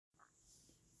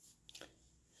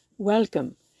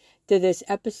Welcome to this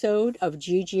episode of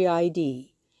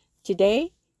GGID.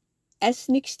 Today,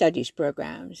 Ethnic Studies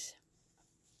Programs.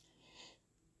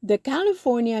 The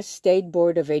California State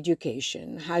Board of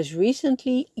Education has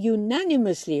recently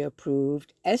unanimously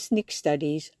approved ethnic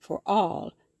studies for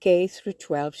all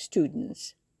K-12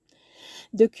 students.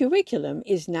 The curriculum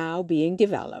is now being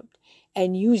developed,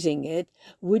 and using it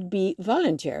would be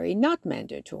voluntary, not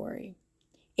mandatory.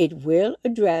 It will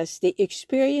address the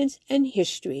experience and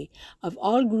history of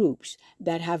all groups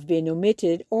that have been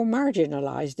omitted or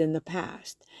marginalized in the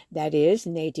past, that is,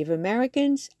 Native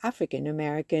Americans, African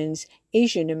Americans,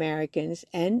 Asian Americans,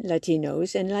 and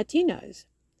Latinos and Latinas.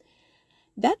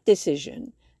 That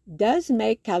decision does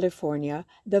make California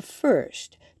the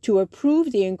first to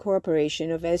approve the incorporation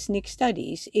of ethnic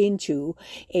studies into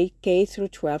a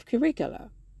K-12 curricula.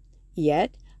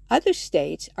 Yet, other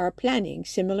states are planning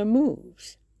similar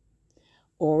moves.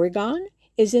 Oregon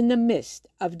is in the midst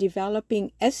of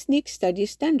developing ethnic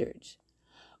studies standards.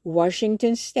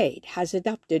 Washington State has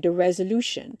adopted a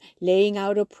resolution laying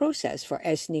out a process for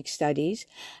ethnic studies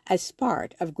as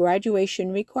part of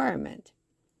graduation requirement.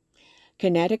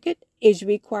 Connecticut is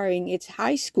requiring its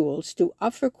high schools to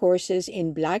offer courses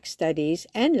in Black Studies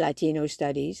and Latino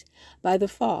Studies by the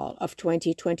fall of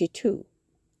 2022.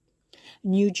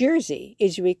 New Jersey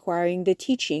is requiring the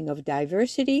teaching of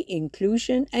diversity,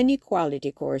 inclusion, and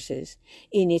equality courses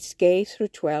in its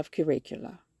K-12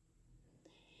 curricula.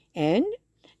 And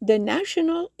the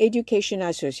National Education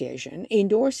Association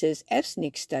endorses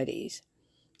ethnic studies,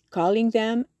 calling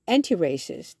them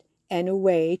anti-racist and a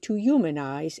way to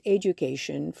humanize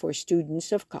education for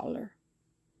students of color.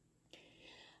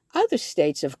 Other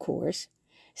states, of course,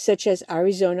 such as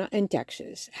Arizona and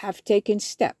Texas, have taken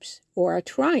steps or are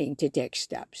trying to take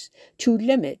steps to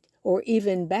limit or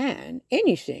even ban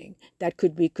anything that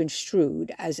could be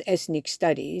construed as ethnic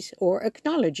studies or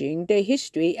acknowledging the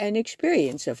history and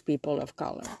experience of people of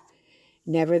color.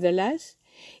 Nevertheless,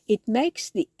 it makes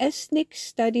the ethnic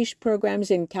studies programs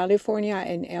in California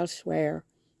and elsewhere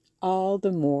all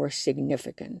the more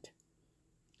significant.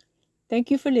 Thank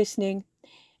you for listening.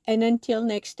 And until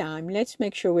next time, let's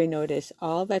make sure we notice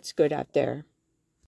all that's good out there.